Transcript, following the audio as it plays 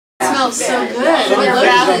smells so good. What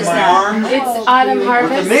bath is that? It's Autumn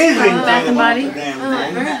Harvest from Bath and Body.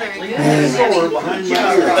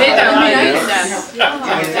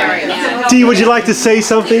 Oh, very good. Dee, would you like to say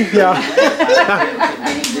something? Yeah.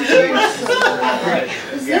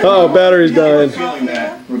 Uh-oh, battery's dying.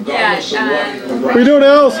 What are you doing,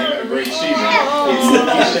 Els?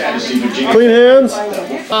 Clean hands?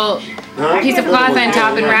 Well, piece of cloth on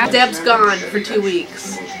top and wrap. Deb's gone for 2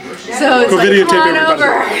 weeks. So it's Go like, videotape come on everybody.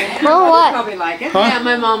 over. Oh, what? Probably like it. Huh? Yeah,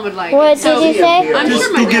 my mom would like What it. So, did you say? I'm Just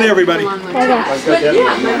sure go my get dad everybody. would like it. Okay. But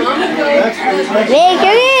yeah, my mom would go. Make a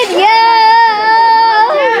video!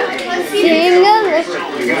 Sing the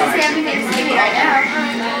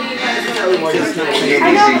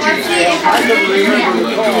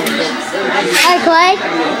Hi, Clay.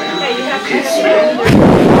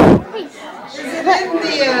 Is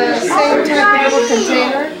it in the same type of little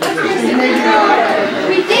container?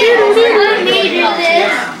 We did me do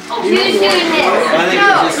this. Who's doing this?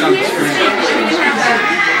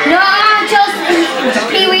 No, just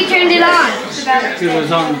he returned it on. It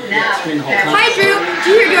was on screen the whole time. Hi, Drew. Do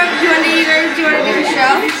you want to do a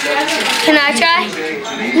show? Can I try?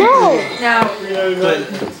 No. No.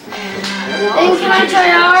 Then can I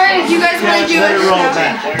try ours? You guys want to do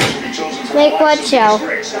it? Make what show?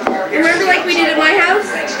 Remember like we did at my house?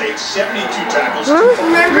 Huh?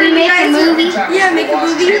 Remember we make a movie? Yeah, make a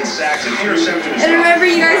movie. And remember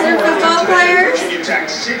you guys are football players? What did you do?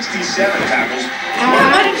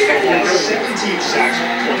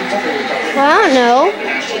 Well, I don't know.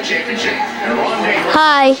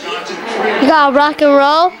 Hi. You got rock and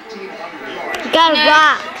roll? You got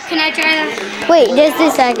rock. Can I try that? Wait, just a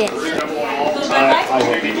second.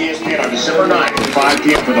 ESPN on December 9th at 5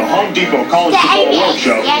 p.m. for the Home Depot College Football World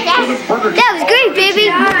Show. That was great, baby.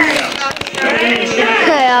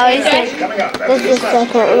 Okay, I always think. Just a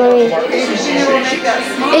second. Let me.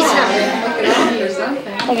 It's not.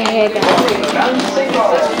 Okay, here we go.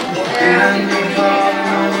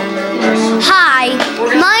 Hi,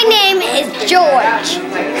 my name is George.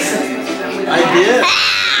 I did.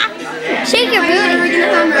 Shake your booty.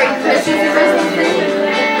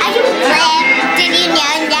 I can flip. Did you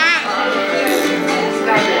know that?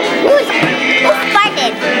 Who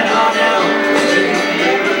farted?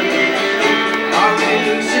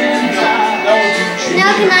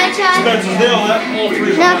 Now can I try?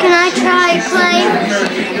 Now can I try, Clay?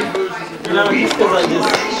 No, just because I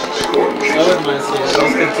wouldn't mind seeing it. I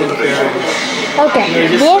was going to take care of it. Okay,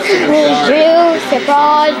 this is me, Drew,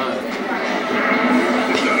 surprise.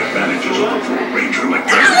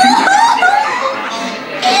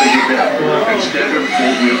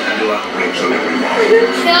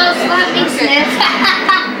 Just let me sniff.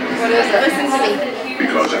 What is it? Listen to me.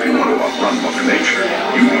 Because if you want to outrun Mother Nature,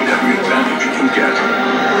 you need every advantage you can get.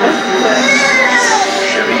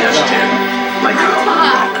 Chevy S10, like a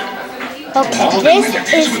rock. Okay, this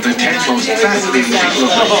is With the 10 most fascinating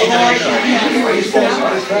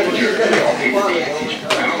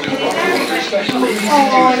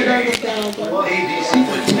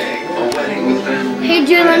Hey,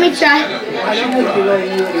 Drew, let me try. I don't think you really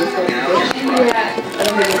knew what you were supposed to do. I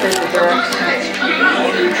don't think you took the directions.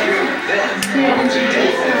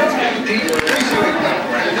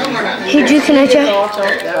 Hey, Drew, can I try?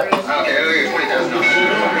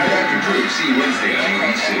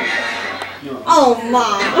 Oh,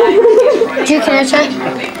 Mom. Drew, can I try?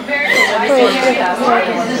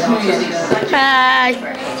 Hi.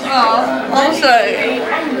 Oh, also.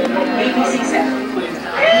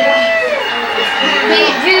 Hey,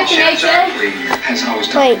 Drew, can I try? Wait,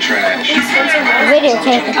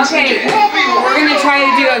 videotape it. Okay, we're going to try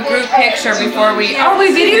to do a group picture before we... Are we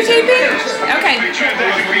videotaping? Okay.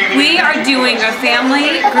 We are doing a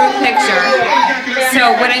family group picture.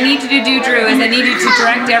 So what I need you to do, Drew, is I need you to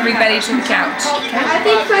direct everybody to the couch.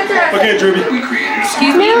 Okay, Drewby.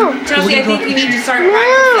 Excuse me? Chelsea, I think you need to start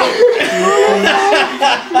practicing.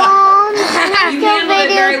 Mom, You handled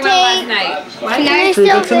it very well last night. What? can I still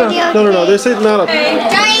That's enough. videotape? No, this is not a...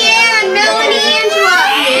 Diane, Melanie, Angela.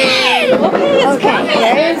 Okay,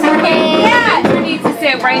 there is Spencer needs to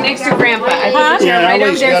sit right next to Grandpa. I think the chair right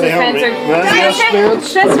over there, so Spencer.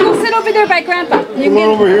 Let's go sit over there by Grandpa. You Come on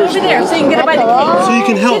over here. over there so you can get a bite of the cake. So you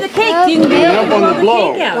can help. The cake, so you can get Help on the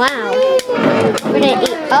blow. cake out. Wow. We're gonna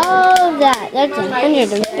eat all of that. That's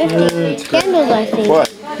 150 candles, I think. What?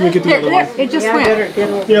 Let me get the other one. It just went.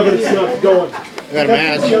 Yeah, but it's not going.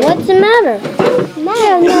 What's the matter?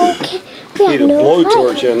 We have no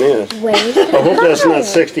blowtorch on this. Wait. I hope that's not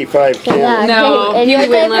 65 candles. No, and he your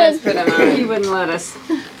wouldn't let us type put them on. He wouldn't let us.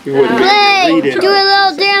 You wouldn't Play! read Do it. a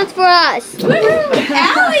little dance for us. Allie, is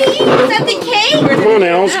that the cake? Come on,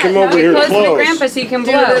 Alice, come over here Close to close. Grandpa so you can Do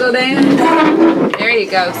a little blow. dance. There you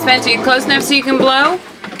go. Spencer, you close enough so you can blow?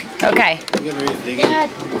 Okay.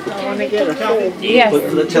 Yes.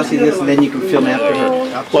 Let Chelsea this, and then you can film after her.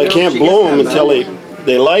 Well, I can't blow them until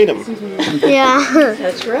they light them. Yeah.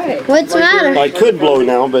 That's right. What's the matter? I could blow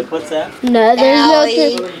now, but What's that? No,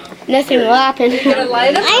 there's nothing will happen. Gonna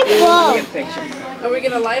light them? I Are we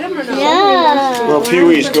gonna light them or no? Yeah. well,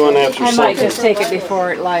 Pee-wee's going after I might something. just take it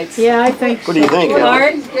before it lights. Yeah, I think. What do you think,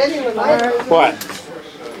 Alice? What? I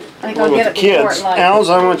think Well, I'll with get the it before kids. it lights. Alice,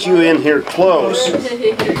 I want you in here close.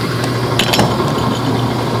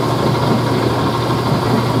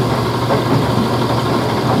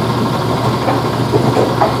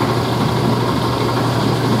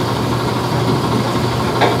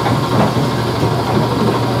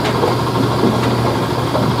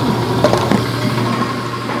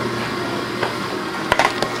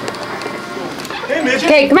 Hey, midget.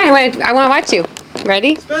 Okay, come on. I want to watch you.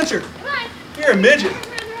 Ready? Spencer. Here, midget.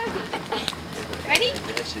 Ready?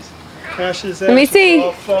 Ashes Let me see.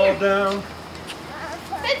 all fall down.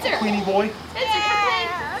 Spencer. Queenie boy.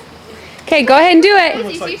 Okay, go ahaad and do it.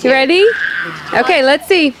 Looks like You ready? Okay, let's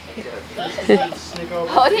see. snake over.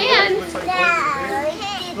 Hold hands. Looks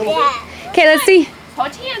like little bit. Okay, let's see.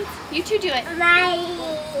 Hold hands. You two do it. No,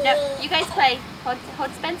 you guys play.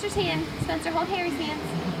 Hold Spencer's hand. Spencer, hold Harry's hands.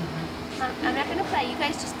 I'm not gonna play. You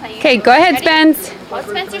guys just play. Okay, go ahead, Ready? Spence. Hold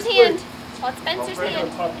Spencer's hand. Hold Spencer's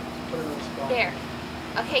hand. There.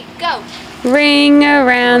 Okay, go. Ring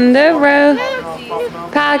around the road,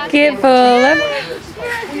 pocket full of.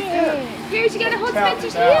 Here, you gotta hold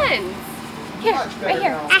Spencer's hands. Here, right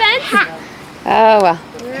here. Spence. Oh well.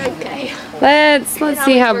 Okay. Let's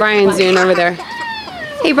see how Brian's doing over there.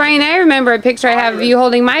 Hey Brian, I remember a picture I have of you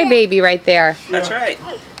holding my baby right there. That's right.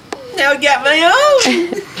 Now I got my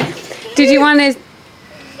own. Did you want to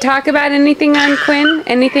talk about anything on Quinn?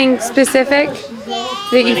 Anything specific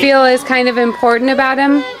that you feel is kind of important about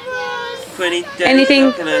him? Quinny, Daddy's Anything-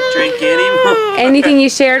 not gonna drink anymore. Anything you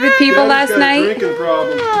shared with people last Daddy's got a night? drinking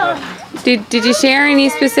problem. Did you share any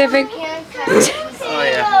specific? Oh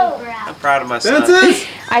yeah. I'm proud of my son. Vincent!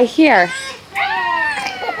 I hear.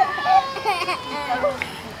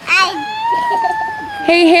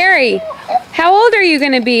 Hey Harry, how old are you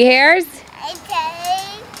gonna be, Hares?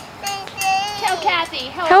 Tell Kathy.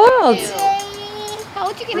 How old? How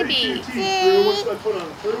old you gonna be? What should I put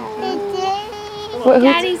on? Who's-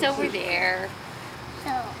 Daddy's over there.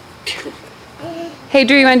 Hey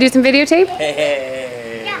Drew, you wanna do some videotape?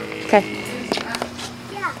 Hey. Okay.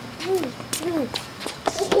 You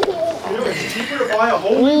know, it's cheaper to buy a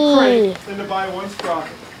whole new crank than to buy one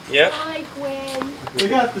sprocket. Yep. Hi, Gwen. We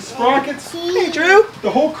got the sprockets, Hey, Drew. the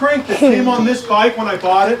whole crank that came on this bike when I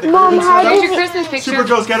bought it. The Mom, German how setup. Here's your Christmas picture.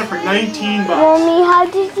 Supergirl's got it for 19 bucks. Mommy, how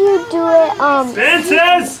did you do it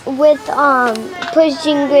Vincent! with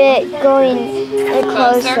pushing it going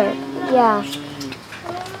closer? Yeah.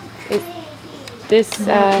 This,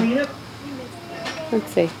 Clean it.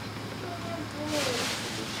 let's see.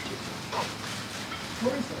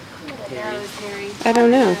 I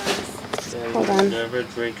don't know. Hold on. Never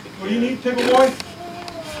drink What do you need, pickle boy?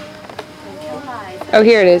 Oh,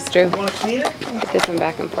 here it is, Drew. You want to clean it? This one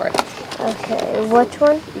back and forth. Okay, which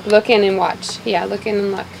one? Look in and watch. Yeah, look in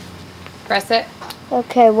and look. Press it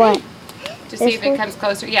Okay, what? to see if it comes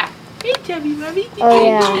closer. Yeah. Oh,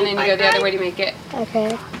 yeah. And then you go the other way to make it. Okay.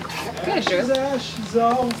 Good, Drew. Ashes, ashes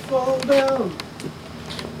all fall down.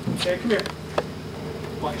 Okay, come here.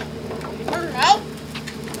 Wipe. And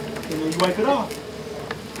then you wipe it off.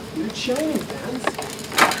 You're shining, Vance.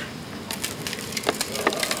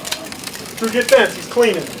 Forget Vance, he's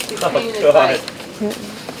cleaning. Oh, God.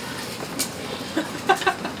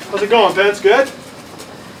 How's it going, Vance? Good?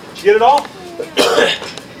 Did you get it all?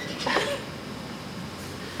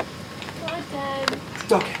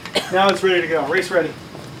 Okay. Now it's ready to go. Race ready.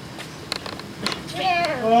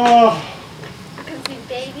 Oh.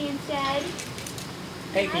 Baby instead.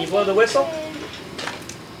 Hey, can you blow the whistle?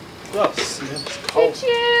 Blow. It's cold. Choo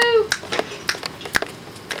choo.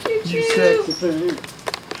 You sexy thing.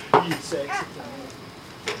 You sexy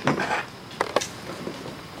thing.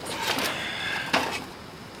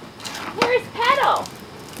 Where's Pedal?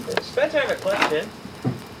 Spencer have a clutch in.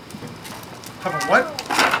 Have a what?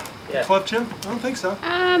 Yeah. Club chin? I don't think so.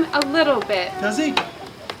 A little bit. Does he?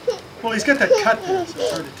 Well, he's got that cut there, so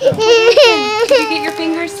it's hard to tell. Did you get your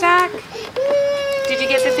finger stack? Did you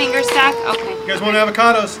get the finger stack? Okay. You guys want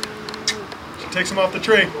avocados? She takes them off the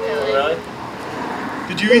tree. Really?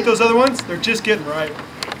 Did you eat those other ones? They're just getting ripe.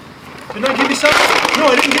 Didn't I give you some? No,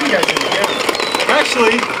 I didn't give you guys any. Yeah.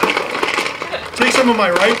 Actually, take some of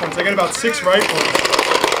my ripe ones. I got about 6 ripe ones.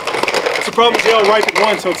 It's the problem is they all ripe at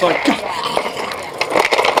once, so it's like. I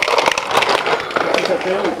think that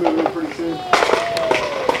family's moving in pretty soon.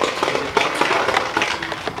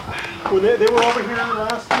 When they were over here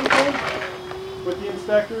last weekend with the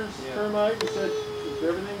inspectors, termite, and said if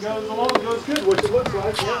everything goes along, it goes good, which it looks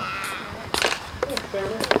like, yeah.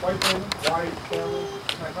 Family, white family.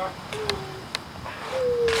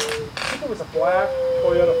 I think it was a black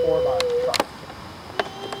Toyota 4x truck.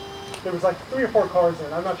 There was like 3 or 4 cars in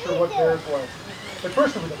it. I'm not sure what theirs was. At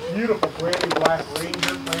first it was a beautiful brand new black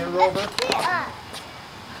Ranger Land Rover.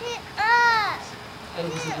 And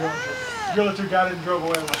it was a realtor. The realtor got it and drove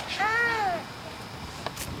away. Like,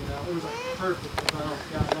 you know, it was like perfect.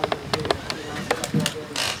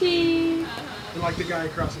 Cheese. And like the guy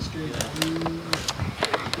across the street.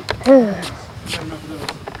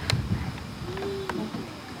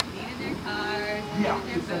 Yeah,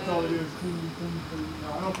 that's all it is. No,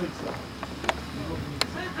 I don't think so.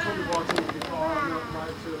 Somebody walks in with a car,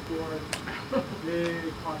 right to the floor, and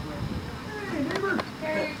big population. Hey, neighbor!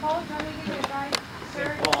 Harry, you're tall. Tell me to get a guy.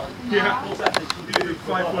 Yeah, big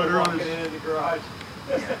 5-footer on his in the garage.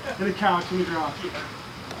 And a couch in the garage.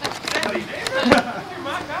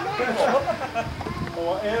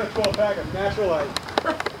 Oh, and a 12-pack of Natural Light.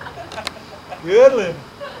 Good living.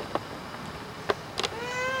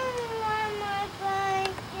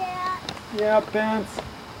 Yeah, pants.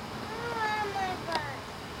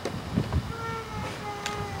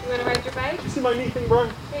 You want to ride your bike? You see my knee thing, Brian?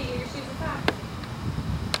 Hey, your shoes are fast.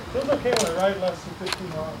 Feels okay when I ride less than 15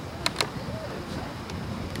 miles.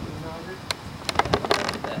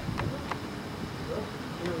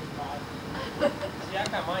 See, I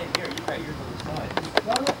got mine here. You got yours on the side.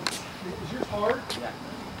 Is yours hard? Yeah.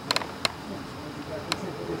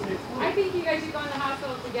 I think you guys should go in the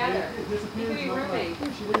hospital together. You could be roommates.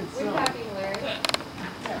 Wouldn't that be hilarious?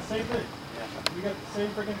 Yeah, same thing. We got the same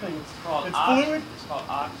freaking thing. It's called fluid. It's called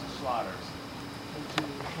oxyslaughters.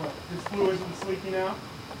 This fluid is leaking out.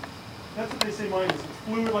 That's what they say mine is. It's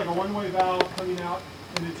fluid like a one-way valve coming out,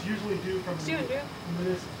 and it's usually due from the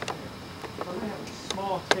meniscus. I'm going to have a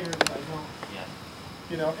small tear that I don't. Yeah.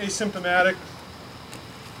 You know, asymptomatic.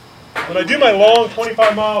 When I do my long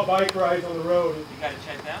 25-mile bike rides on the road. You got it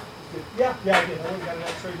checked out? Yeah, I did. I went and got an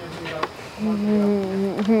x-ray done about a month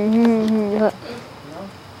ago. You know?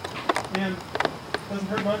 And it doesn't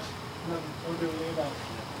hurt much. Nothing. Don't do anything about it.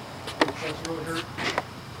 It doesn't really hurt.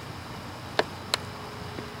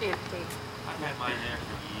 I've had mine there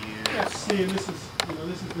for years. Yeah, see, and this is,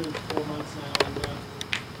 this has been 4 months now. And,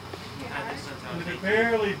 and if it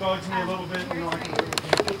barely bugs me a little bit, I can do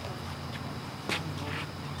it.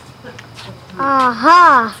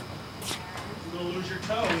 Aha! You're going to lose your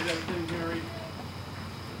toe with that thing, Harry.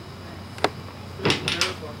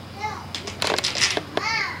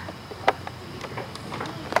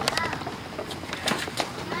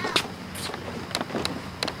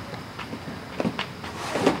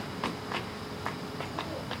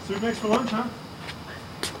 Soup mix for lunch, huh?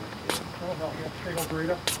 Oh, hell yeah. Big old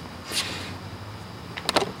burrito.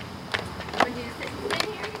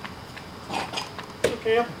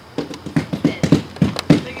 Okay.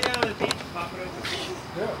 Take it out of the beach and pop it over.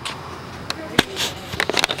 Yeah.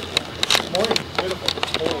 Morning, beautiful.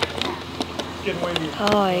 Getting away to you.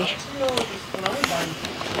 Hi.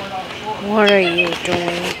 What are you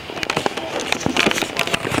doing?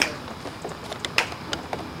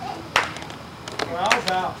 Well, I was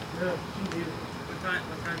out. Good. She needed it. What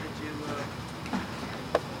time did you go?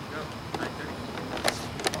 9:30.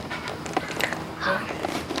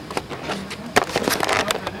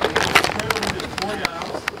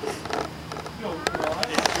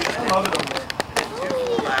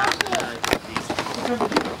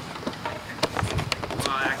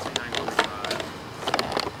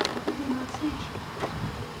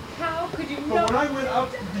 But when I went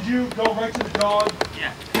up, did you go right to the dog?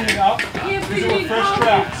 Yeah. Clean it up? Because they were fresh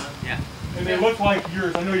tracks. Yeah. And they look like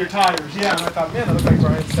yours. I know your tires. Yeah. And I thought, man, they look like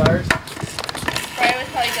Brian's tires. Brian was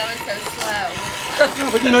probably going so slow.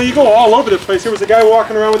 No, but you go all over the place. There was a guy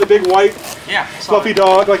walking around with a big white, fluffy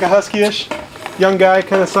dog, like a husky-ish. Young guy,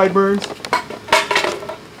 kind of sideburns.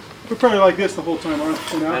 We're probably like this the whole time, aren't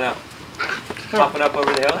we? I know. Popping up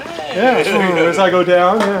over the hill. Yeah, as I go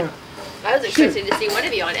down, yeah. I was expecting to see one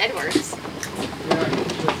of you on Edwards.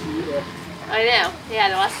 I know. Yeah,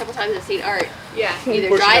 the last couple times I've seen Art. Yeah. Either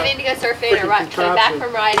driving to go surfing or coming back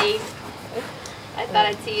from riding. I thought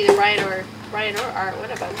I'd see either Brian or Art,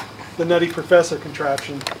 one of them. The Nutty Professor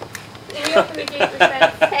contraption. Can you open the gate for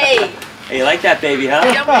Spence? Hey. Hey, you like that baby, huh?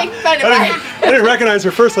 Don't make fun of Brian. I didn't recognize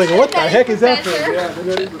her first, like, what the heck is that for? Professor. Yeah, the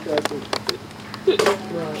Nutty Professor.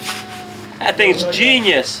 That thing's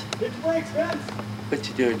genius. Hit your brakes, Vince. What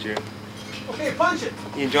you doing, Drew? Okay, punch it.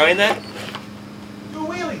 You enjoying that? Do a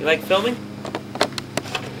wheelie. You like filming?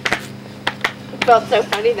 It felt so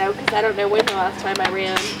funny though, because I don't know when the last time I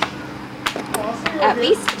ran. At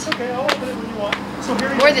least It's okay, I'll open it when you want. So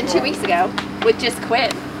here more than 2 weeks ago with just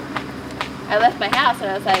Quinn. I left my house and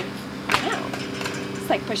I was like, wow, it's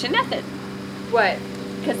like pushing nothing. What?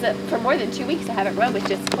 Because for more than 2 weeks I haven't run with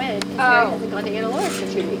just Quinn. Because Mary hasn't gone to Anna Laura for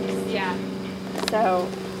 2 weeks. Yeah. So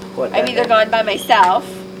What, I've either gone by myself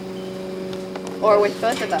or with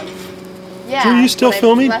both of them. Yeah. Drew, you still when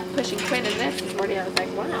filming? I left pushing Quinn and this morning, I was like,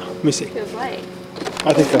 wow. Let me see. Feels late.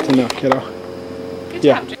 I think that's enough, kiddo. Good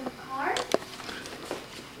Yeah. job, Drew.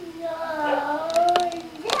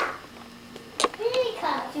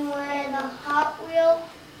 You want the Hot Wheel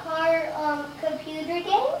car computer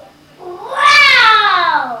game?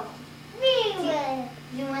 Wow!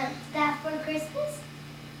 You want that for Christmas?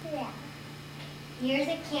 Yeah. Here's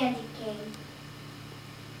a candy cane.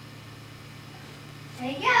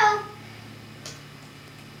 There you go.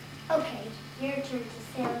 Okay, your turn to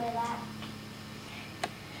stand on that.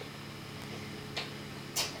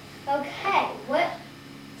 Okay,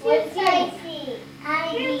 what's spicy?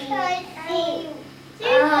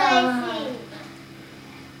 Spicy.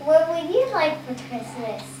 What would you like for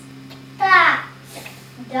Christmas?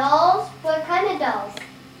 Dolls? What kind of dolls?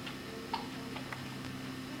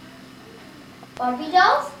 Barbie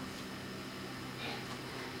dolls?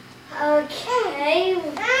 Okay. You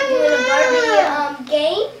want a Barbie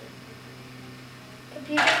game?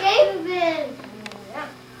 Computer game?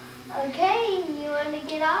 Okay, you want to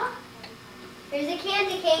get off? Here's a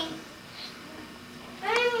candy cane.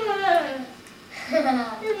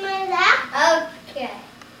 Okay.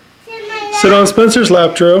 Sit on Spencer's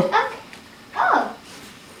lap, Drew. Okay. Oh.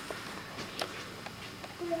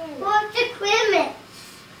 What's equipment?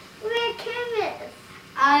 What equipment?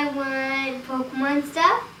 I want Pokemon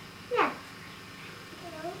stuff. Yeah.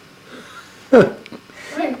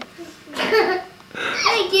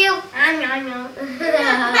 Thank you. I know.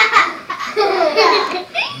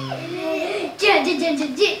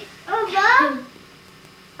 Oh, Bob.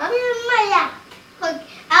 I'm in my lap. Look,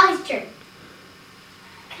 Allie's turn.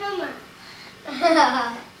 Come on. I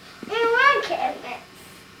want cabinets.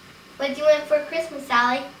 What do you want for Christmas,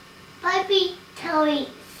 Allie? Barbie toys.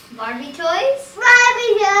 Barbie toys?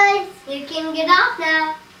 Barbie toys. You can get off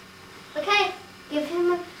now. Okay, give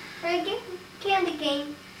him a candy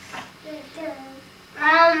cane.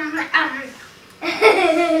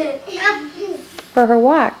 For her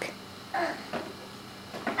walk.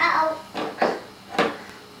 Uh-oh.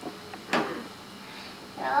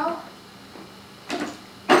 No.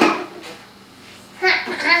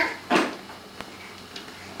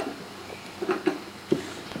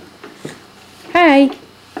 Hi.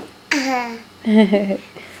 You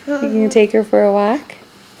gonna take her for a walk?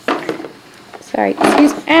 Sorry.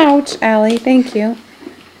 Excuse me. Ouch, Allie. Thank you.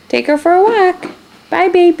 Take her for a walk. Bye,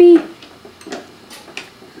 baby.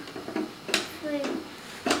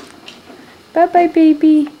 Bye-bye,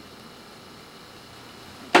 baby.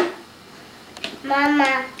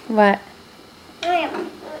 Mama. What?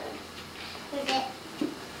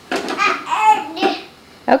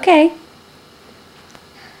 Okay.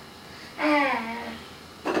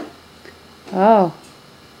 Oh.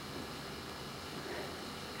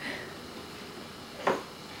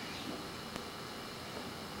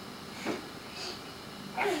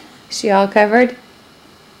 Is she all covered?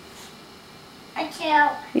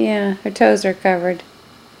 Yeah, her toes are covered.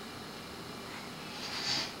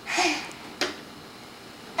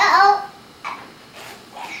 Uh-oh.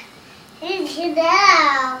 Here's your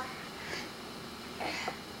bell.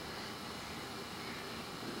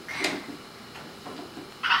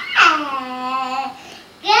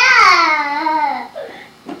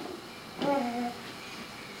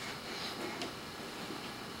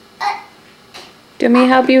 Do you want me to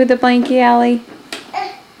help you with the blankie, Allie?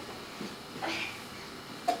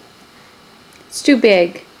 It's too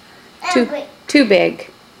big. Too big.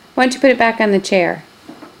 Why don't you put it back on the chair?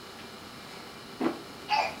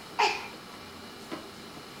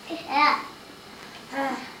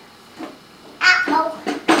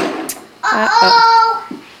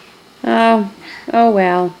 Oh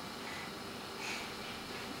well.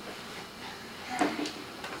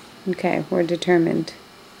 Okay, we're determined.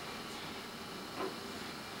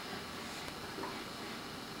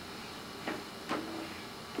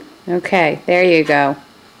 Okay, there you go.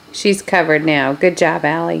 She's covered now. Good job,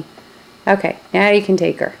 Allie. Okay, now you can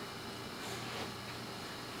take her.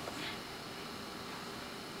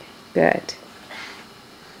 Good.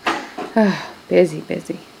 Oh, busy,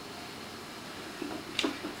 busy.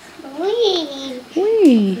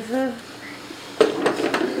 Hi.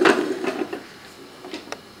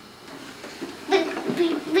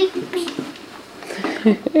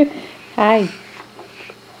 Hi.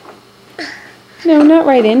 No, not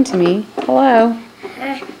right into me. Hello.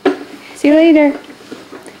 See you later.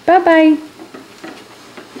 Bye-bye.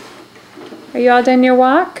 Are you all done your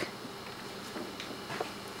walk?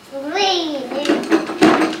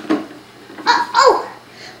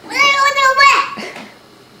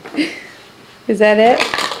 Is that it?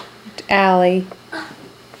 Allie.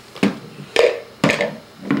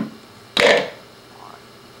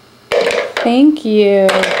 Thank you.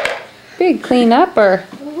 Big clean upper.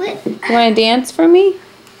 You want to dance for me?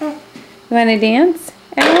 You want to dance,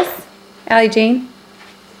 Alice? Allie Jane?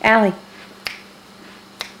 Allie.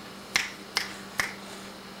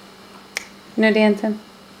 No dancing?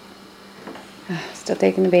 Oh, still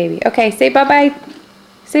taking the baby. Okay, say bye-bye.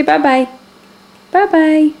 Say bye-bye.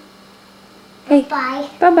 Bye-bye. Hey. Bye.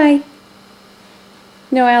 Bye-bye.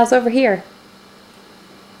 No, Al's over here.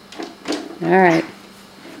 All right.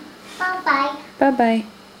 Bye-bye. Bye-bye.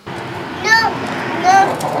 No.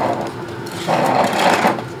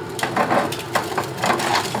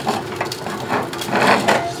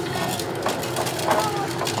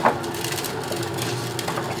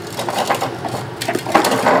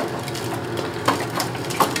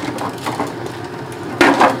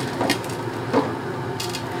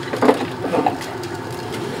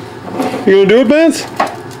 You gonna do it, Vance?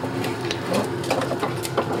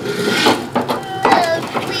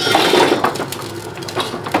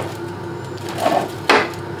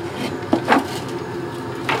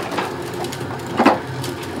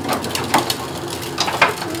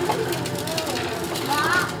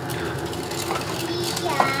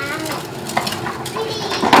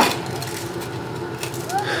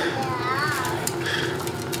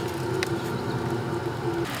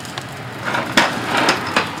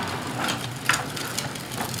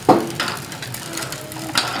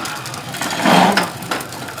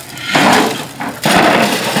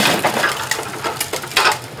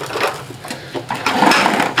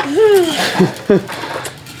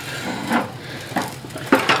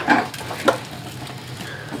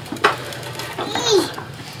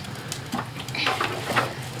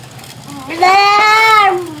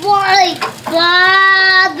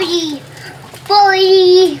 Bobby,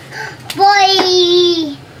 boy, boy.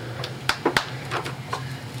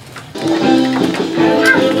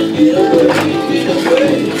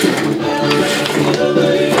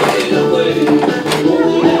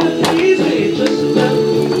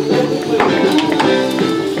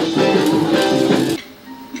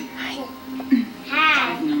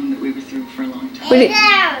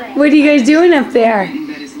 What are you guys doing up there?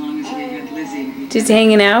 Just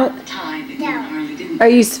hanging out? Are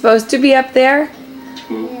you supposed to be up there?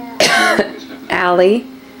 Allie,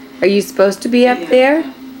 are you supposed to be up there?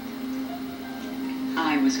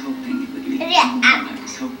 I was hoping it would be. I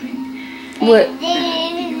was hoping.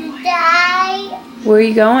 Where are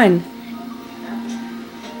you going?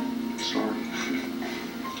 Sorry.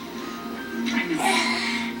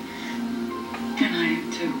 And I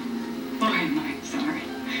am too. Why am I sorry?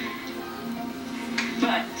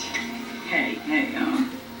 But hey,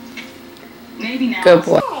 maybe now. Good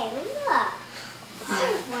boy.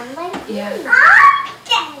 Yeah.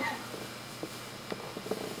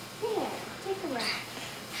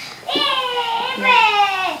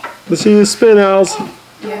 Let's see you spin, Alice.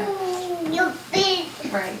 Yeah.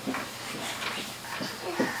 Right.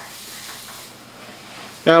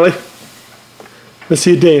 Allie, let's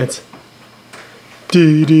see you dance.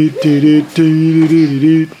 Do do do do do do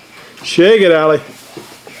do. Shake it, Allie.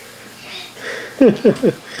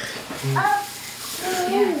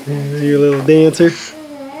 You little dancer.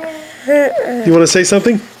 You want to say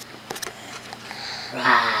something?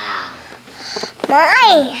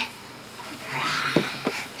 Mine.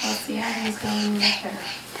 Let's see how he's going with her.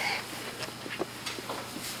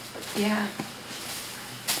 Yeah.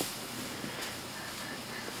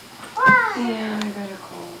 Yeah, I got a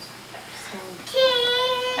cold. So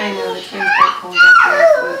I know the twins got cold after the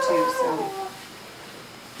flu too, so.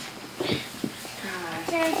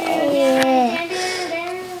 Gosh.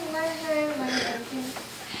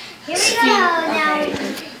 Here we go now.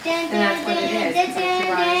 And that's what it is.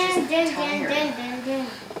 Because just tired.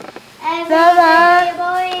 Every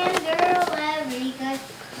boy and girl, every good.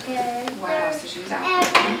 Wow, so she was out.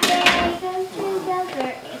 Every day comes together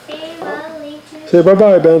if they only choose. Say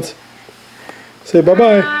bye-bye, Benz. Say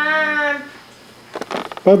bye-bye.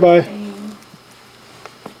 Bye-bye.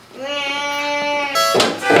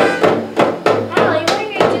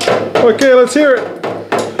 Okay, let's hear it.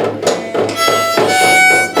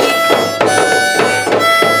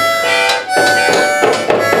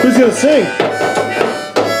 gonna sing.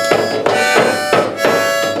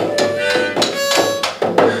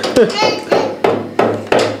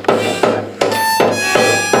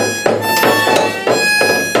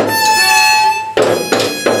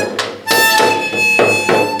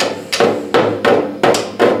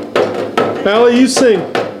 Allie, you sing.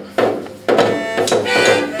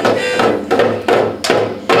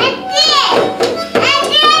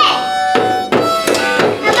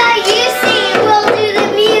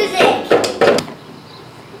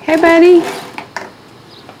 Hey, buddy.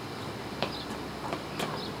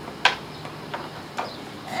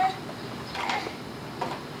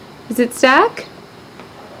 Is it stuck?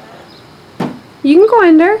 You can go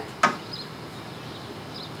under.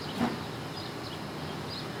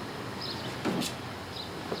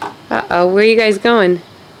 Uh-oh, where are you guys going?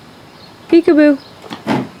 Peekaboo.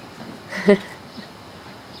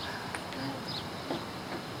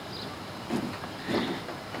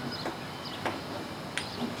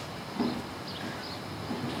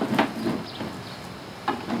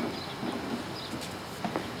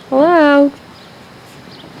 Hello?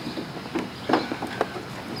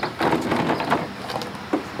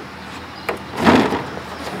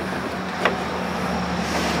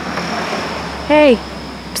 Hey.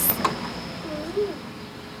 Psst.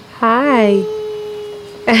 Hi.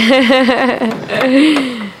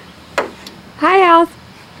 Hi, Al.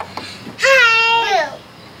 Hi.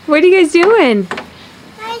 What are you guys doing?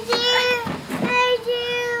 I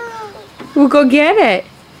do. We'll go get it.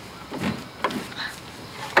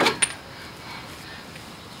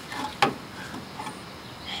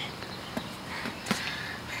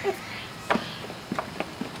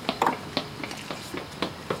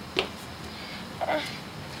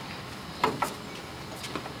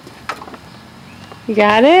 You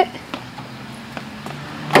got it?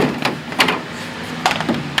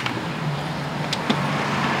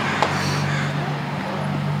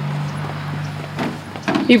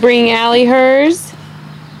 You bring Allie hers?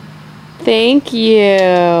 Thank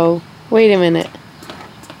you. Wait a minute.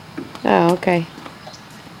 Oh, okay.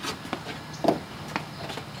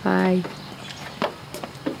 Bye.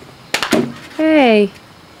 Hey,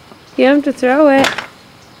 you have to throw it.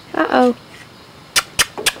 Uh-oh.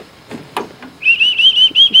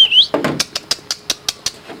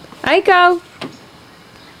 Aiko.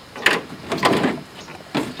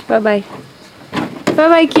 Bye-bye.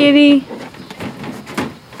 Bye-bye, kitty.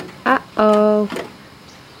 Uh-oh.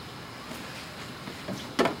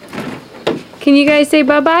 Can you guys say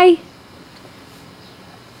bye-bye?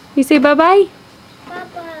 You say bye-bye?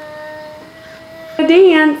 Bye-bye.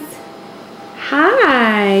 Dance.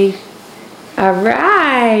 Hi. All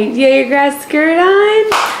right. You got your grass skirt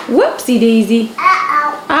on? Whoopsie daisy.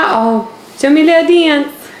 Uh-oh. Uh-oh. Show me a little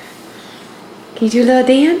dance. Can you do a little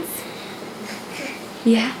dance?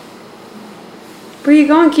 Yeah. Where you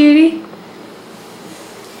going, cutie?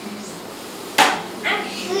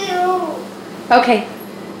 Okay.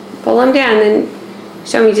 Pull them down and then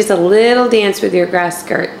show me just a little dance with your grass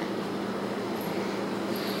skirt.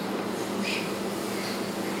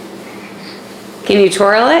 Can you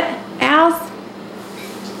twirl it, Alice?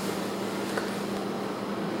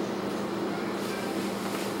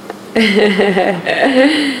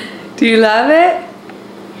 Do you love it?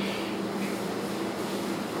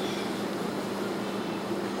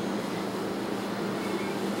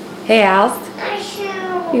 Hey, Alice.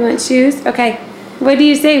 You want shoes? Okay. What do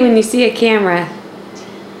you say when you see a camera?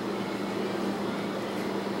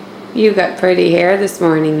 You got pretty hair this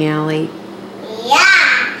morning, Allie.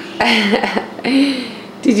 Yeah.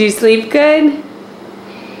 Did you sleep good?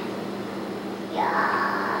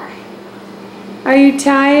 Yeah. Are you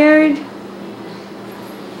tired?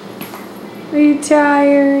 Are you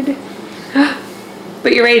tired?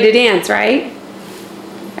 But you're ready to dance, right?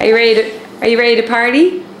 Are you ready to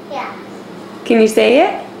party? Yeah. Can you say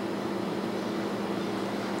it?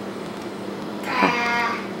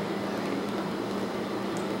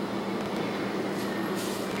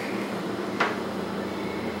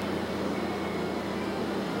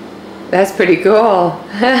 That's pretty cool.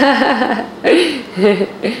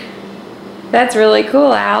 That's really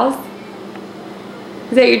cool, Alice.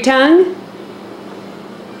 Is that your tongue?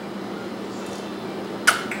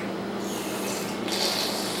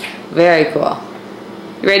 Very cool.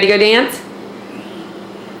 You ready to go dance?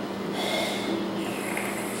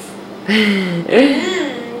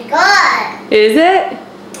 Good. Is it?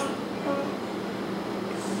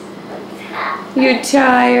 You're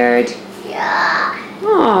tired. Yeah.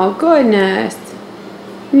 Oh, goodness.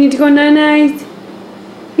 You need to go night-night.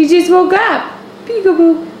 You just woke up.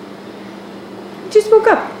 Peekaboo. You just woke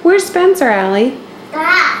up. Where's Spencer, Allie?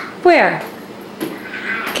 That. Where?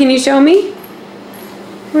 Can you show me?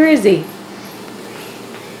 Where is he?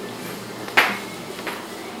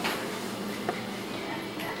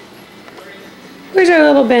 Where's our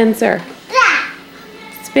little Spencer?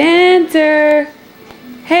 Spencer!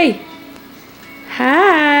 Hey!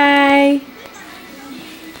 Hi!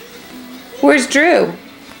 Where's Drew?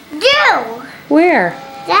 Drew! Where?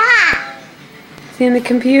 Yeah! Is he in the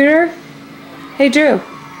computer? Hey Drew!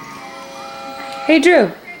 Hey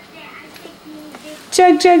Drew!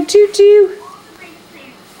 Chug chug choo choo!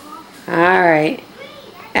 Alright.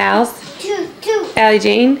 Alice? Allie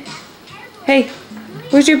Jane? Hey!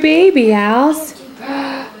 Where's your baby, Alice?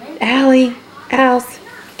 Allie, Alice,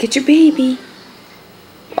 get your baby.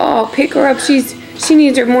 Oh, pick her up. She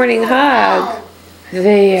needs her morning hug.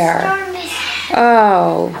 There.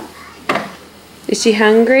 Oh. Is she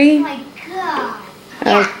hungry? Oh my God.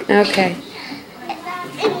 Oh, okay.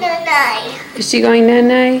 Night. Is she going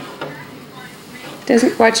night-night?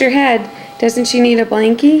 Watch your head. Doesn't she need a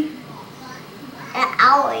blankie? An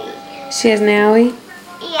owie. She has an owie?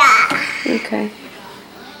 Yeah. Okay.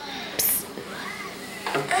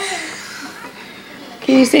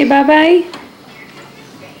 Can you say bye-bye?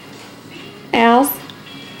 Alice?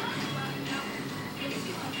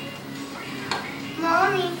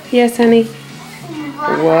 Mommy. Yes, honey.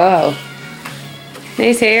 Whoa.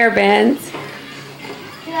 Nice hair, Benz.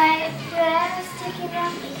 Do I have to stick it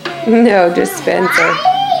up here? No, just Spencer.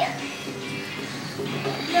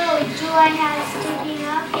 No, do I have to stick it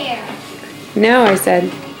up here? No, I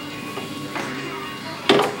said.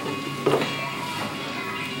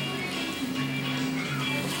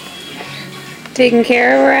 Taking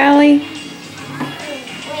care of her, Allie?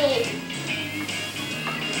 Wait.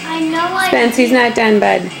 I know Spence, he's not done,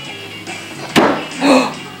 bud.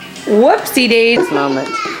 Whoopsie days. Moment.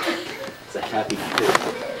 It's a happy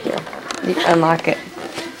kid. You can unlock it.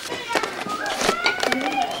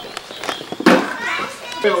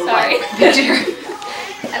 Sorry. Did you?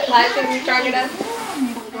 That flash isn't strong enough.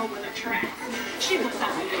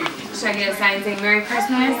 Should I get a sign saying Merry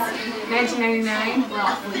Christmas? 1999? We're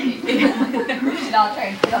all sleeping. We should all try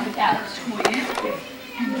and sit on the couch.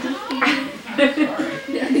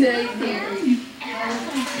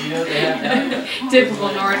 You know what they have now? Typical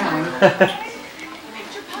Nordheim.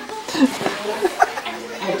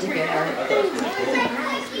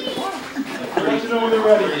 Let you know when they're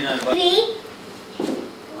ready. TV?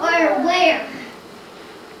 Or where?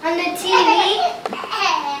 On the TV?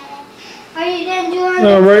 Are you gonna do on the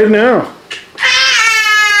Right now.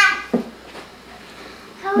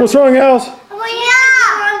 What's wrong, Alice?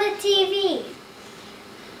 on the TV?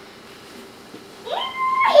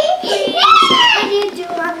 What do you do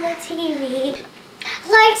on the TV?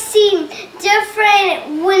 Like seeing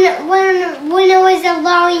different when it was a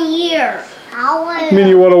long year. You mean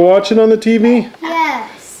you want to watch it on the TV?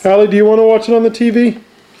 Yes. Allie, do you want to watch it on the TV?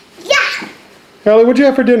 Yeah. Allie, what'd you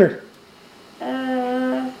have for dinner?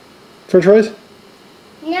 French fries?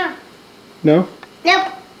 No. No? Nope.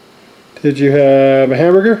 Did you have a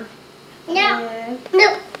hamburger? No.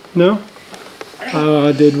 Nope. No?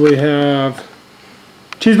 Did we have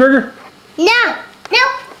cheeseburger? No.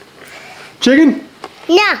 Nope. Chicken?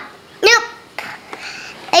 No. Nope.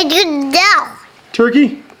 I do no.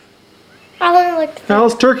 Turkey? I want to look through.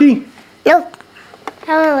 Alice, turkey? Nope. I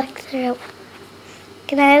want to look through.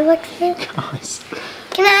 Can I look through? Guys.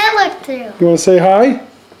 Can I look through? You want to say hi?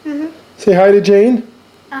 Mhm. Say hi to Jane?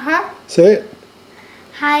 Uh-huh. Say it.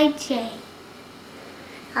 Hi, Jane.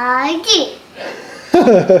 Hi, Jane.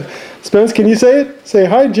 Spence, can you say it? Say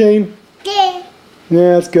hi, Jane. Jane.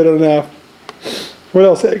 Yeah, that's good enough. What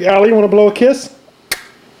else? Allie, you want to blow a kiss?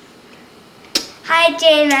 Hi,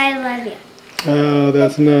 Jane. I love you. Oh,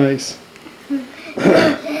 that's nice.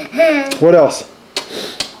 What else?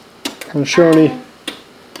 I'm Shoni.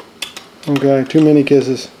 Okay, too many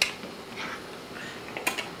kisses.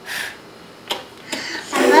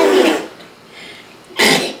 I love you.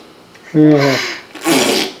 Yeah.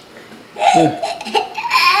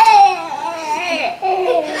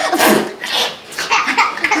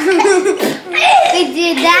 We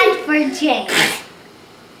did that for Jane.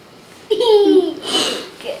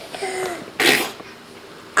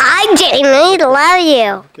 Hi, Jane. I love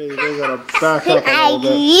you. Okay, you guys gotta back up a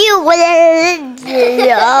little bit.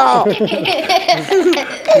 You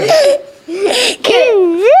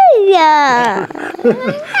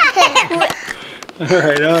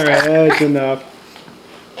Alright, that's enough.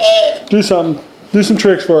 Do something. Do some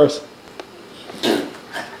tricks for us.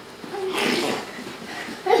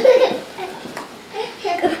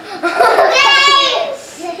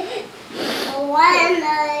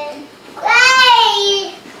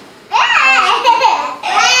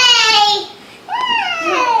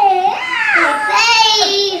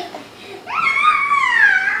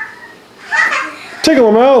 Tickle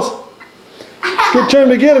him, Alice. Good time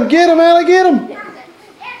to get him. Get him, Allie, get him.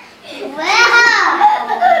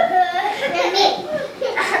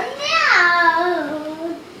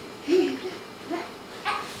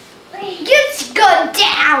 Just go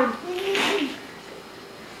down.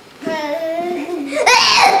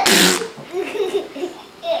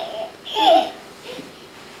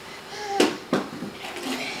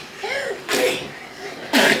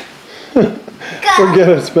 Forget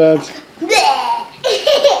it, Spence.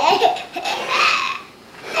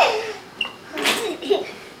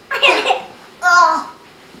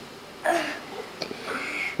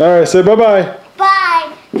 All right, say bye-bye.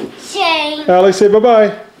 Bye, Shane. Allie, say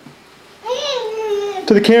bye-bye.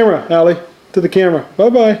 To the camera, Allie. To the camera.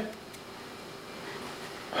 Bye-bye.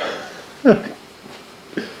 Bye.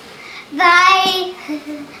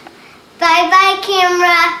 Bye-bye,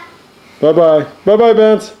 camera. Bye-bye. Bye-bye,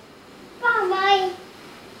 Vince. Bye-bye.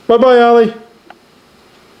 Bye-bye, Allie.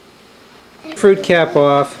 Fruit cap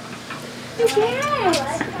off.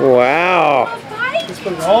 Wow. Let's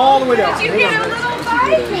put it all the way down. Did you get a little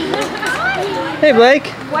bite? Hey, Blake.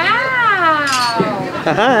 Wow.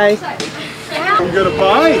 Hi. I'm gonna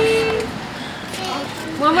bite.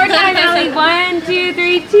 One more time, Ellie. 1, 2,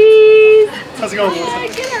 3, cheese. How's it going, Melissa?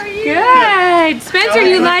 Good. Spencer,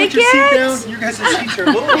 you like Put your seat it? down. You guys' seats are a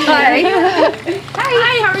little. Hi.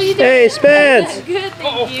 Hi, how are you doing? Hey, Spence. Good,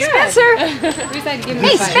 thank you. Spencer. We decided to give him a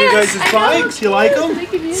bite. You guys' bikes, you like them?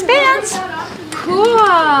 Spence. Cool.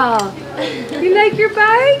 You like your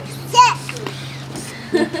bike? Yes.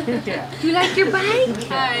 You like your bike?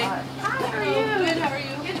 Hi. How are you? Good, how are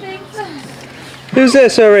you? Good, thanks. Who's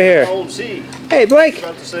this over here? Old C. Hey, Blake.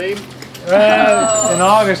 About the same? In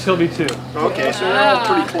August, he'll be 2. Okay, so we're all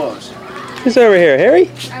pretty close. Who's over here? Harry?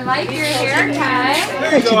 I like your haircut.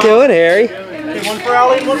 What you doing, Harry? Okay, one for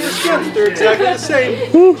Allie and one for Skip. They're exactly the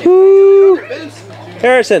same. Woo-hoo.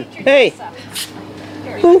 Harrison, hey.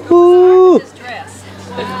 Woo-hoo.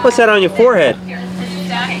 What's that on your forehead?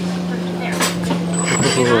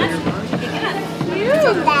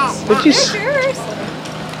 Would you?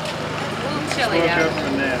 Chilly out.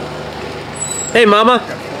 Hey, Mama.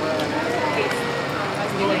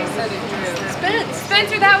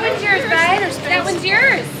 Spencer, that one's yours, bud. That one's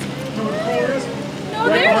yours. No,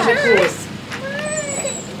 they're yours.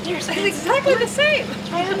 Yours is exactly the same.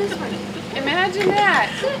 Try on this one. Imagine that.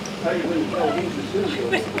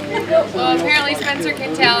 Well, apparently Spencer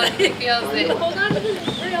can tell if he feels that. Hold on to the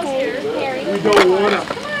rails here. We don't want to.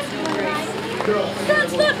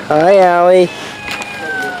 Hi, Allie.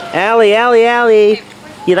 Allie, Allie, Allie.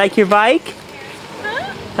 You like your bike?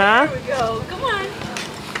 Huh? There we go. Come on.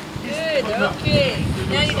 Good. Okay.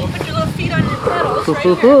 Now you can put your little feet on your pedals right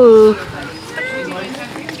here. Hoo-hoo.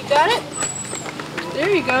 You got it? There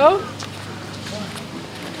you go.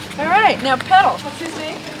 All right. Now pedal. What's his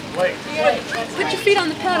name? Blake. Put your feet on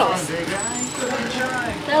the pedals.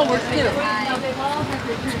 That'll work too.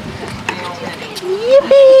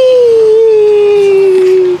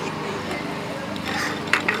 Yippee!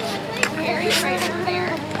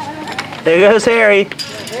 There goes Harry.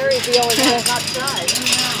 Harry's the only one that's not tried.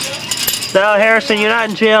 No, Harrison, you're not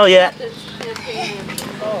in jail yet.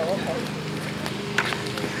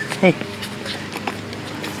 Hey.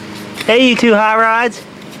 Hey, you two hot rods.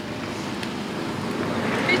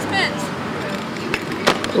 Hey, Spence.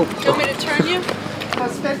 You want me to turn you?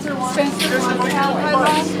 Spencer wants to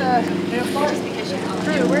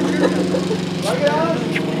Drew, where's Drew?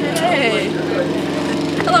 Hey.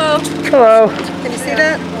 Hello. Hello. Can you see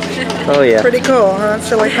that? Oh, yeah. Pretty cool, huh?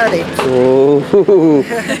 It's like honey. Ooh.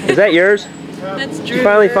 Is that yours? That's Did you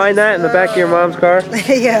finally find that in the back of your mom's car?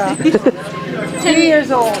 Yeah. 10 years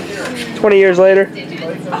old. 20 years later?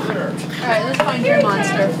 Alright, let's find your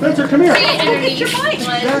monster. Spencer, come here. Get your bike.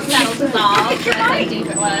 That was solved. Get your bike. Deep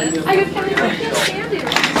it was. I could find it. I can't stand it.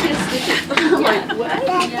 I'm like, what?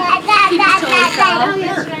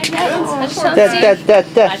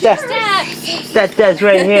 That's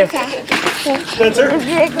right here. Spencer.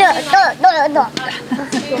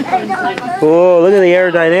 Oh, look at the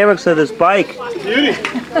aerodynamics of this bike. Beauty.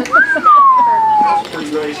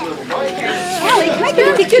 Allie, come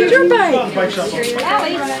here. Get your bike. Bike shop open.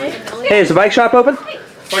 Hey, is the bike shop open?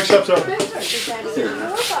 Bike shop's open.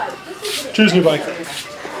 Choose new bike.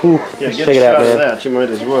 Ooh, Yeah, let's get check a it out, shot of man. that. You might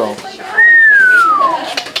as well.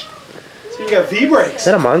 So you got V-brakes. Is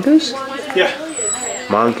that a mongoose? Yeah.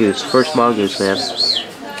 Mongoose. First mongoose, man.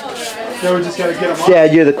 Now we just gotta get them on.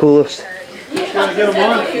 Dad, you're the coolest. Gotta get them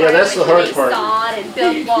on. Yeah, that's the hard part. And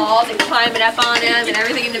build walls and climbing up on them and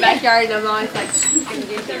everything in the backyard, and I'm always like,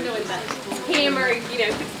 they're doing the hammer, you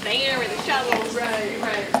know, the hammer, the shovel. Right.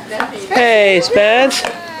 Hey, Spence.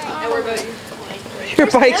 And we're both Your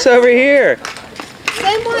bike's over here.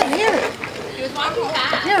 Same one, here. He was walking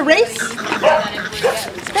fast. Here, race.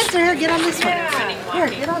 Spencer, here, get on this one. Here,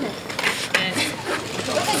 get on it.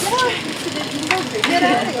 Okay, get on. Get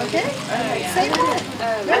on it, okay? Same one.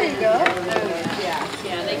 There you go.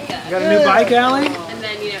 Yeah, they got. Got a new bike, Allie? And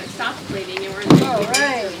then, you know, it stopped bleeding and we're in the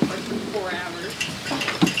right. for 4 hours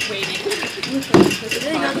waiting.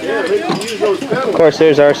 Yeah, they can use those pedals. Of course,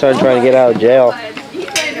 there's our son trying to get out of jail.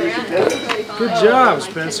 Good job,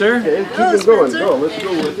 Spencer. Okay, keep it going. Go, let's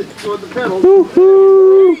go with it. Go with the pedals.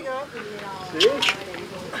 Woohoo! See?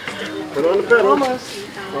 Put on the pedals.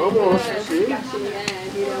 Almost. See?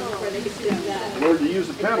 Learn to use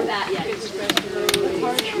the pedals.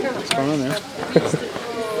 What's going on there?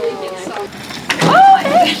 Oh,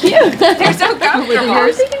 thank you. They're so comfortable. I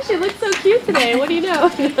was thinking she looked so cute today. What do you know?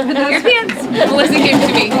 Your pants. Melissa gave to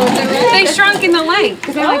me. They shrunk in the length.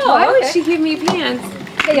 Because I'm like, why would she give me pants?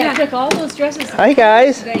 Hey, I took all those dresses Hi,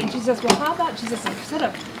 guys. today, and she says, well, how about, she says, instead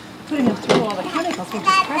of putting them through all the chemicals, we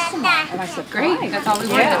just press them on. And I said, Great. fine. That's all we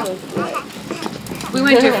wanted. We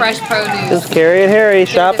went to Fresh Produce. This is Carrie and Harry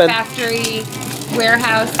shopping. The factory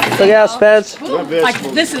warehouse. Look out, Spence. Like,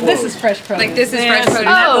 this is fresh produce. Like this is Fresh Produce.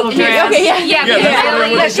 Oh, okay, yeah. Yeah,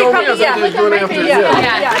 Yeah, she probably, yeah. Look at my face.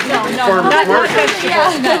 No, not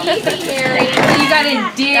vegetables, no. You gotta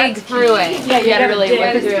dig through it. Yeah, you gotta really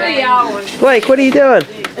work It's through 3 it. hours. Blake, what are you doing?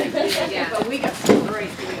 But we got some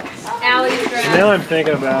great deals. Allie's dress. Now I'm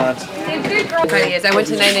thinking about. Funny is, I went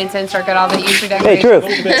to 99 Cent Store, got all the Easter Hey,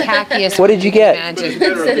 decorations. Drew. Tackiest. What did you get? Imagine.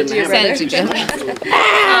 Send it to Jen.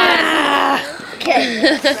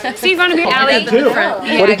 Steve, want to be Allie?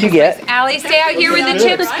 What did you get? Allie, stay out here with the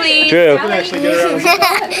chips, please. Drew. Actually, get her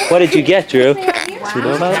out. What did you get, Drew? Do you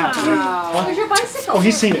know about it? Where's your bicycle? Oh,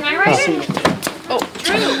 he's seen it. Can I ride it? Oh,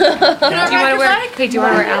 Drew. Do you want to wear? Hey, do you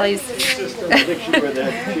want to wear Allie's?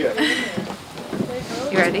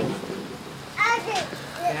 You ready?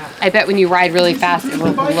 I bet when you ride really fast, it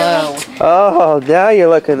will blow. Oh, now you're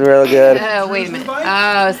looking real good. Oh, wait a minute.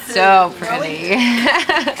 Oh, so pretty.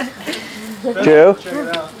 Drew?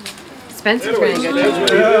 Spencer's gonna go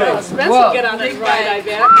too. Spencer will get on his ride, I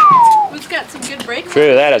bet. Who's got some good brakes?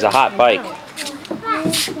 Drew, that is a hot bike.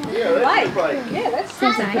 Bike. Yeah, that's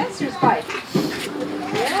Spencer's bike.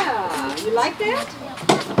 Yeah, you like that?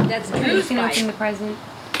 That's You Drew's can bike. open the present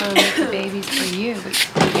the babies for you, but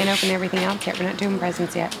you can't open everything else yet. We're not doing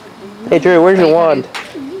presents yet. Hey, Drew, where's your wand?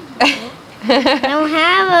 I don't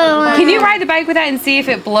have a one. Can you ride the bike with that and see if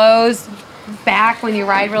it blows back when you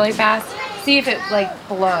ride really fast? See if it like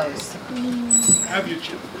blows. Have your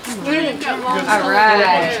chip. All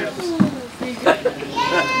right.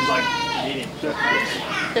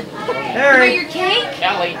 Harry. Your cake?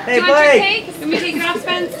 Allie. Hey, Do you want your Blake. cake? Let me take it off,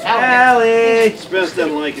 Spence. Allie. Spence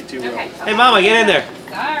doesn't like it too well. Okay. Hey, Mama, get in there.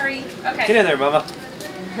 Sorry. Okay. Get in there, Mama.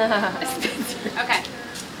 Okay.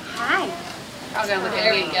 Hi. I'll go look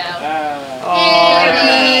at me.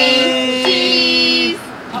 Cheese.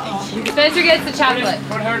 Spencer gets the chocolate.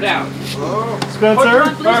 Put her down. Spencer?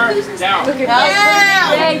 Her down.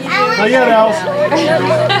 Not yet, Alice.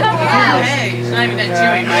 It's not even that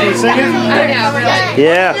chewing, Should we right? sing it? Oh, no, really.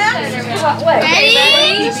 Yeah.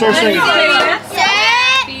 Ready? Start singing.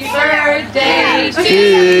 Happy birthday To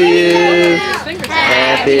you.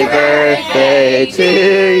 Happy birthday to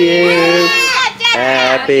you.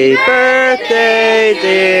 Happy birthday,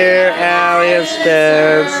 dear Allie and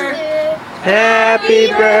Spence. Happy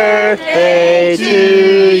birthday to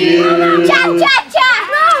you.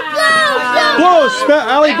 Blow,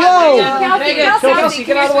 Allie, blow. Kelsey,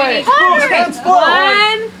 get out of the way. Spence, blow.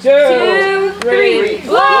 1, 2, 3.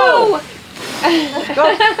 Blow!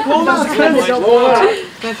 Blow now, Spence.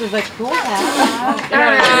 Spencer's like, cool.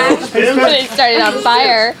 It started on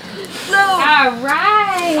fire. All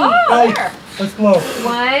right. Let's blow. 1,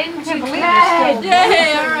 2, 3.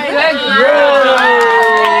 Yay, all right. Good girl.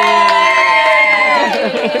 Do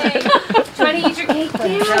you want to eat your cake too?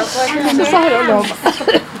 I don't know.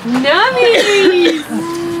 Nummies.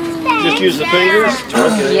 Just use the fingers.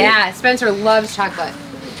 Yeah, Spencer loves chocolate.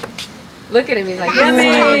 Look at him, he's like,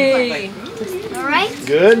 yummy. All right.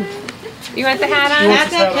 Good. You want the hat on? Not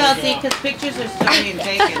that, Kelsey, because pictures are still being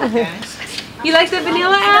taken, okay? You like the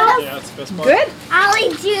vanilla, Alice? Yeah, that's the best part. Good?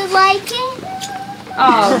 Ollie, do you like it?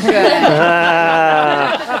 Oh, good.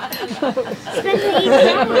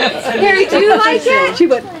 Harry, do you like it? She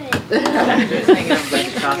went,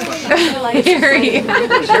 Harry.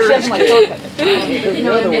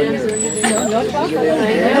 no chocolate. I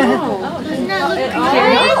know.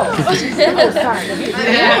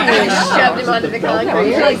 Shoved him onto the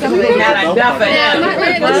concrete.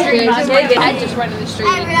 I just run in the street.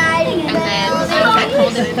 And then I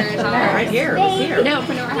told him for his arm. Right here. Here. No,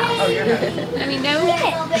 for our house. Oh, your house. I mean, no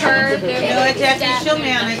curve. No, it's after she'll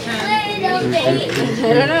manage him.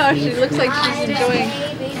 I don't know. She looks like she's enjoying.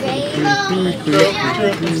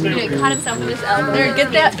 He caught himself in his elbow. There,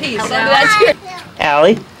 get that piece. That's your.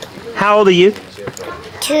 Allie, how old are you?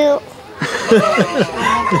 2.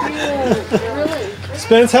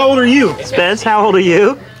 Spence, how old are you? Spence, how old are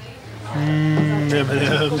you?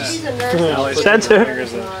 M&M's. Spencer.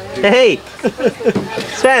 Hey.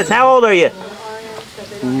 Spence, how old are you?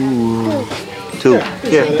 Ooh. 2.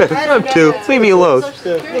 Yeah, I'm 2. Leave me alone.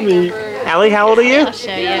 Allie, how old are you? I'll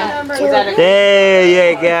show you.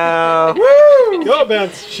 There you go. Woo! Go,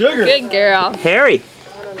 Spence. Sugar. Good girl. Harry,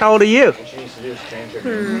 how old are you?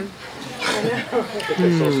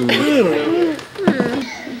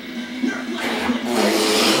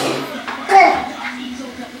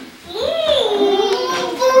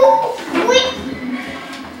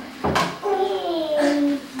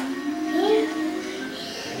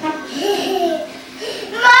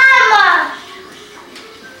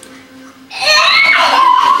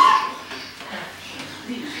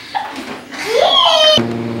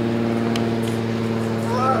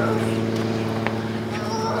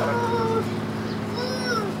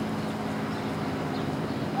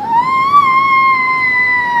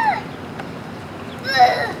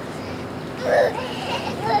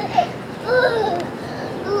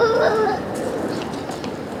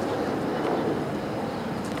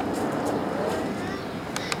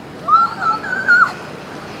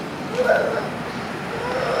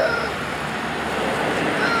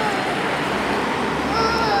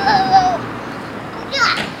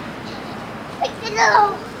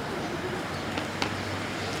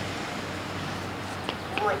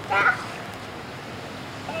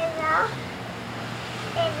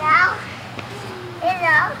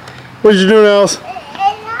 What did you do, Alice?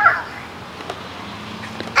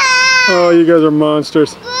 Oh, you guys are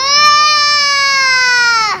monsters.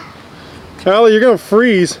 Allie, you're gonna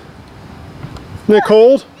freeze. Isn't it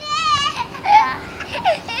cold?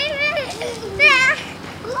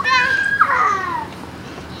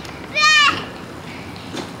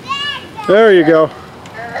 There you go.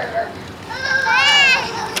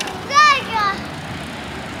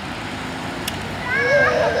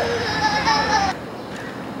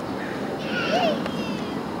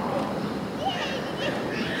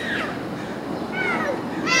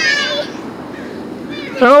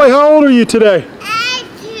 Allie, how old are you today? I'm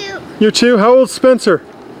 2. You're 2? How old's Spencer?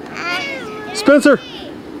 Spencer!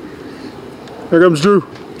 Here comes Drew.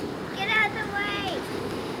 Get out of the way.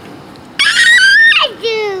 I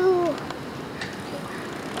do.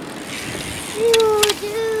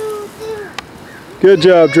 Good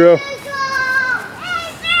job, Drew.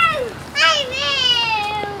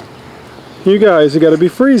 You guys have got to be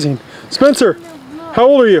freezing. Spencer, how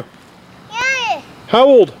old are you? How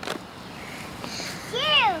old?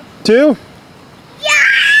 2?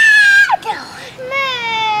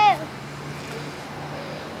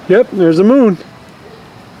 Yep, there's the moon.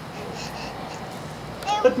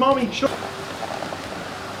 Let mommy show.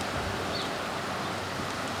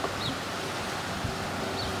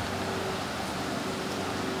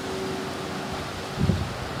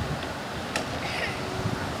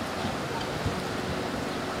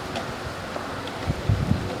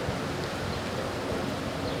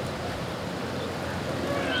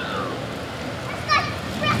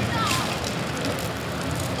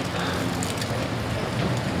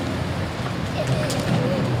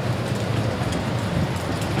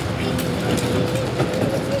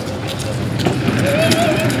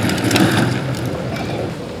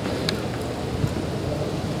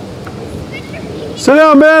 Sit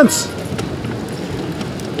down, Vince.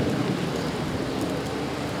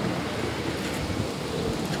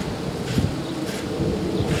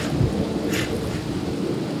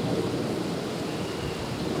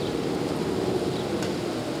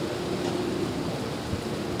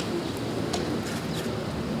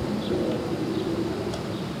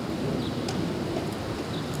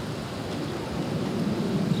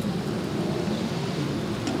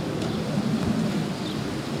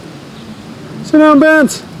 Sit down,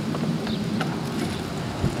 Vince.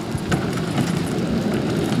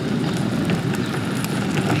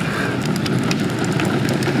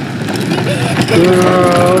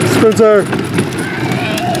 Spencer.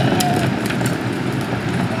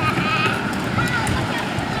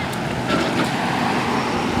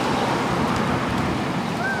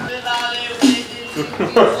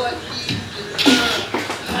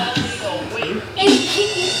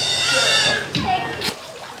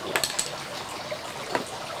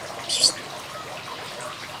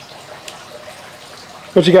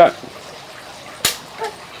 What you got?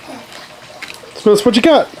 Spencer, what you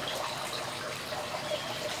got?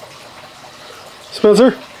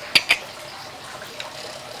 Spencer?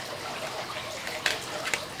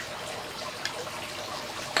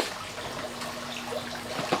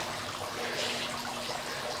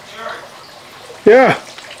 Yeah.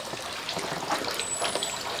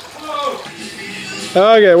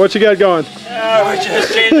 Okay, what you got going? We're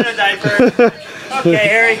just changing a diaper. Okay,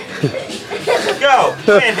 Harry. Go.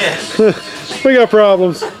 Go ahead. We got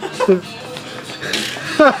problems.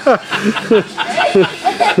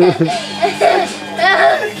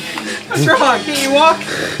 What's wrong? Can you walk?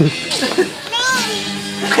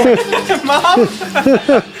 Mom?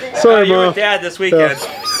 Sorry, you Mom. and Dad this weekend.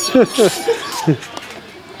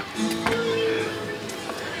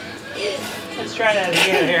 Let's try that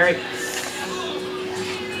again, Harry.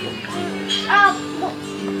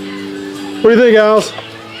 What do you think, Alice?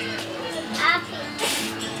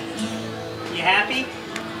 You happy?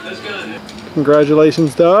 That's good.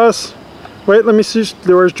 Congratulations to us. Wait, let me see.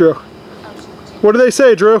 Where's Drew? What do they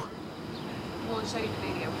say, Drew? We'll show you the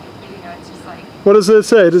video. It's just like... What does it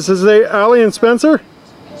say? Does it say Allie and Spencer?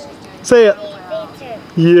 Say it.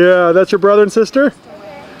 Yeah, that's your brother and sister?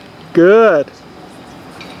 Good.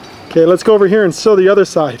 Okay, let's go over here and sew the other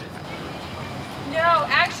side. No,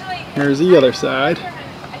 actually... Here's the other side. I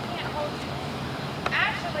can't hold you.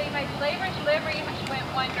 Actually, my labor and delivery went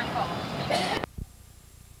wonderful.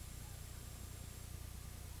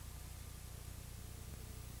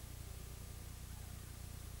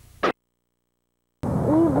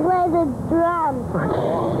 We play the drum.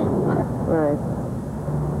 All right.